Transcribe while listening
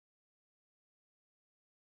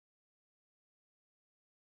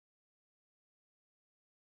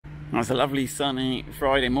It's a lovely sunny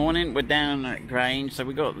Friday morning. We're down at Grange, so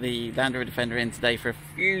we got the Land Rover Defender in today for a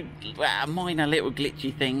few minor little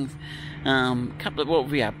glitchy things. Couple of what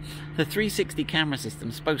we have. The 360 camera system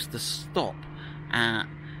is supposed to stop at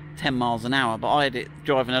 10 miles an hour, but I had it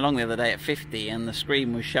driving along the other day at 50 and the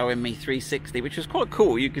screen was showing me 360, which was quite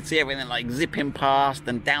cool. You could see everything like zipping past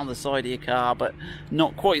and down the side of your car, but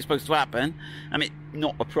not quite supposed to happen. I mean,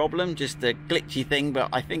 not a problem, just a glitchy thing, but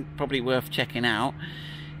I think probably worth checking out,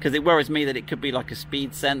 because it worries me that it could be like a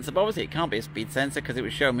speed sensor, but obviously it can't be a speed sensor because it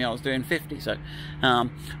was showing me I was doing 50. So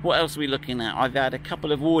what else are we looking at? I've had a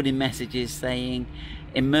couple of warning messages saying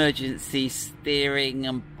emergency steering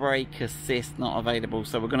and brake assist not available,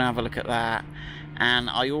 so we're going to have a look at that. And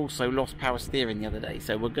I also lost power steering the other day,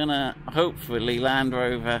 so we're going to hopefully Land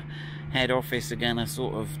Rover head office are going to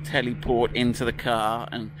sort of teleport into the car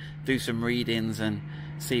and do some readings and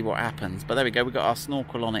see what happens. But there we go, we got our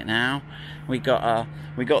snorkel on it now, we got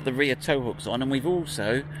the rear tow hooks on, and we've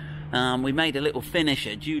also we made a little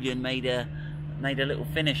finisher. Julian made a little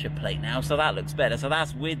finisher plate now, so that looks better. So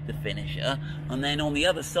that's with the finisher, and then on the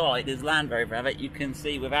other side is Land Rover have it, you can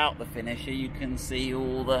see without the finisher, you can see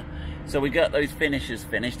all the, so we got those finishers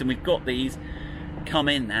finished, and we've got these come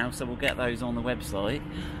in now, so we'll get those on the website.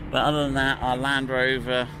 But other than that, our Land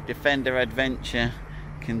Rover Defender adventure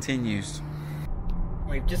continues.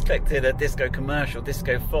 We've just collected a Disco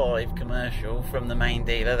 5 commercial from the main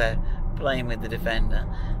dealer. They're playing with the Defender.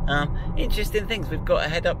 Interesting things, we've got a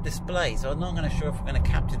head-up display, so I'm not going to sure if we're going to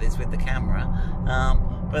capture this with the camera,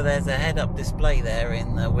 but there's a head-up display there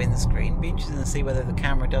in the windscreen. Be interesting to see whether the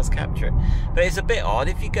camera does capture it. But it's a bit odd,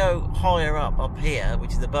 if you go higher up here,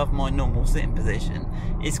 which is above my normal sitting position,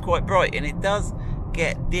 it's quite bright, and it does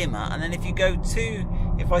get dimmer, and then if you go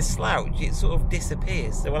if I slouch, it sort of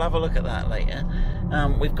disappears. So we'll have a look at that later.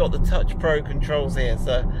 We've got the Touch Pro controls here,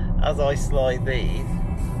 so as I slide these,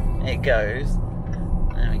 it goes.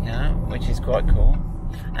 There we go, which is quite cool.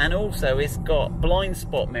 And also it's got blind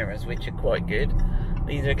spot mirrors, which are quite good.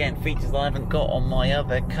 These are again features I haven't got on my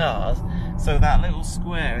other cars. So that little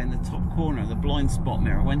square in the top corner of the blind spot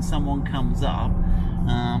mirror, when someone comes up,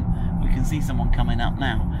 we can see someone coming up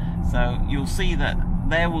now. So you'll see that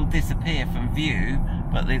they will disappear from view,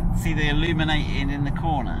 but they're illuminated in the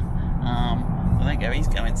corner. Well, there you go, he's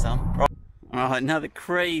going some. Right. Alright, another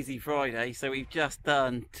crazy Friday. So we've just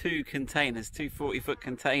done two 40-foot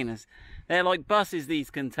containers. They're like buses, these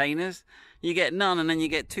containers. You get none and then you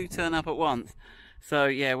get two turn up at once. So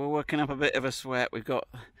yeah, we're working up a bit of a sweat. We've got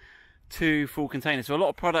two full containers. So a lot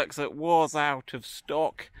of products that was out of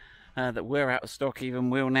stock, that were out of stock even,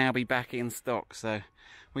 will now be back in stock. So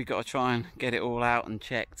we've got to try and get it all out and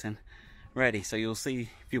checked and ready. So you'll see,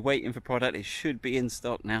 if you're waiting for product, it should be in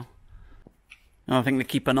stock now. Another thing to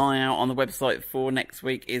keep an eye out on the website for next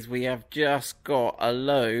week is we have just got a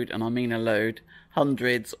load, and I mean a load,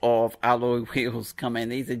 hundreds of alloy wheels coming.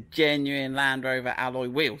 These are genuine Land Rover alloy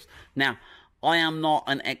wheels. Now, I am not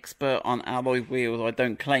an expert on alloy wheels. I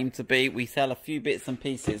don't claim to be. We sell a few bits and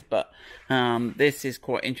pieces, but this is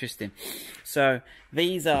quite interesting. So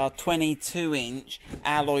these are 22-inch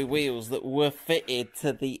alloy wheels that were fitted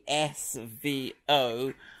to the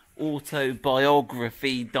SVO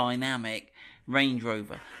Autobiography Dynamic Range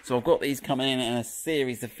Rover. So I've got these coming in a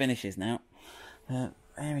series of finishes now. There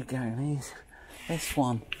we go. This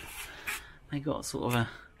one, they got sort of a,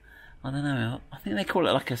 I don't know, I think they call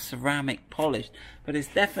it like a ceramic polish, but it's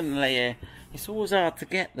definitely it's always hard to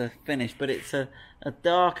get the finish, but it's a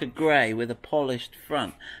darker grey with a polished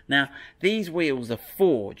front. Now, these wheels are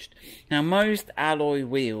forged. Now, most alloy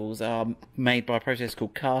wheels are made by a process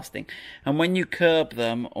called casting, and when you curb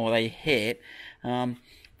them or they hit,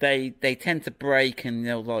 they tend to break and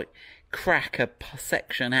they'll like crack a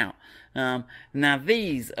section out. Now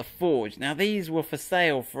these are forged. Now these were for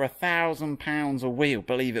sale for £1,000 a wheel,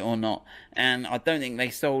 believe it or not, and I don't think they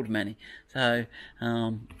sold many. So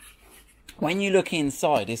when you look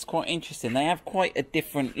inside, it's quite interesting. They have quite a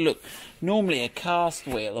different look. Normally a cast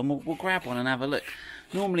wheel, and we'll grab one and have a look.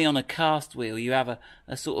 Normally on a cast wheel you have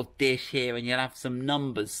a sort of dish here and you'll have some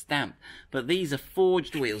numbers stamped, but these are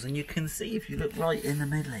forged wheels, and you can see if you look right in the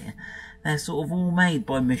middle here, they're sort of all made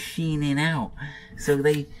by machining out. So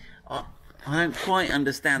I don't quite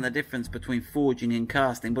understand the difference between forging and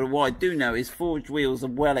casting, but what I do know is forged wheels are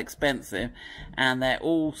well expensive, and they're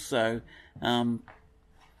also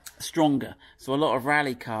stronger. So a lot of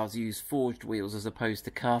rally cars use forged wheels as opposed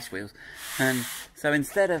to cast wheels, and so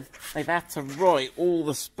instead of, they've had to write all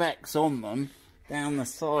the specs on them down the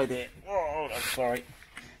side here. Oh, sorry.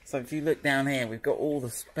 So if you look down here, we've got all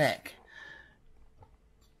the spec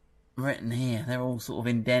written here. They're all sort of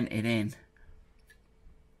indented in.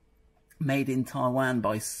 Made in Taiwan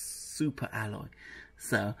by super alloy.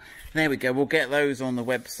 So there we go, we'll get those on the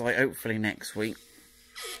website hopefully next week.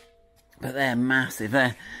 But they're massive,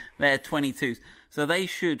 they're 22s, so they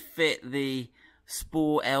should fit the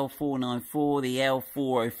Sport L494, the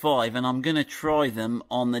L405, and I'm going to try them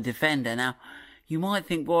on the Defender. Now, you might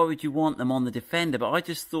think, why would you want them on the Defender? But I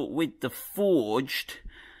just thought with the forged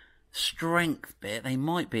strength bit, they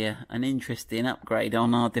might be an interesting upgrade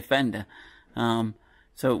on our Defender.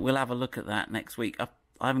 So we'll have a look at that next week. I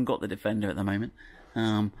haven't got the Defender at the moment,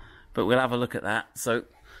 but we'll have a look at that. So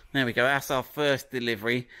there we go, that's our first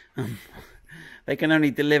delivery. They can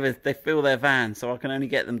only deliver, they fill their van, so I can only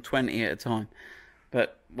get them 20 at a time.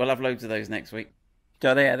 But we'll have loads of those next week.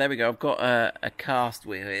 So there we go, I've got a cast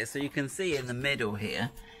wheel here. So you can see in the middle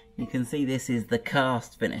here, you can see this is the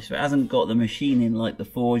cast finish. So it hasn't got the machining like the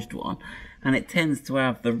forged one. And it tends to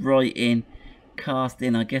have the writing cast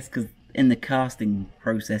in, I guess, because in the casting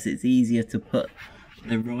process it's easier to put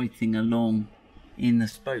the writing along in the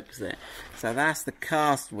spokes there. So that's the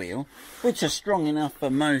cast wheel, which are strong enough for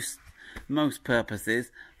most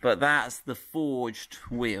purposes, but that's the forged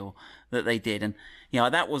wheel that they did. And you know,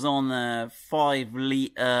 that was on the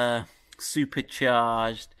 5-litre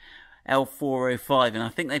supercharged L405, and I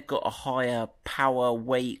think they've got a higher power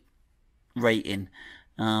weight rating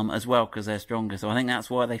as well, because they're stronger. So I think that's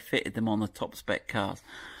why they fitted them on the top spec cars.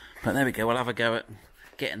 But there we go, we'll have a go at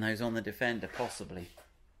getting those on the Defender possibly.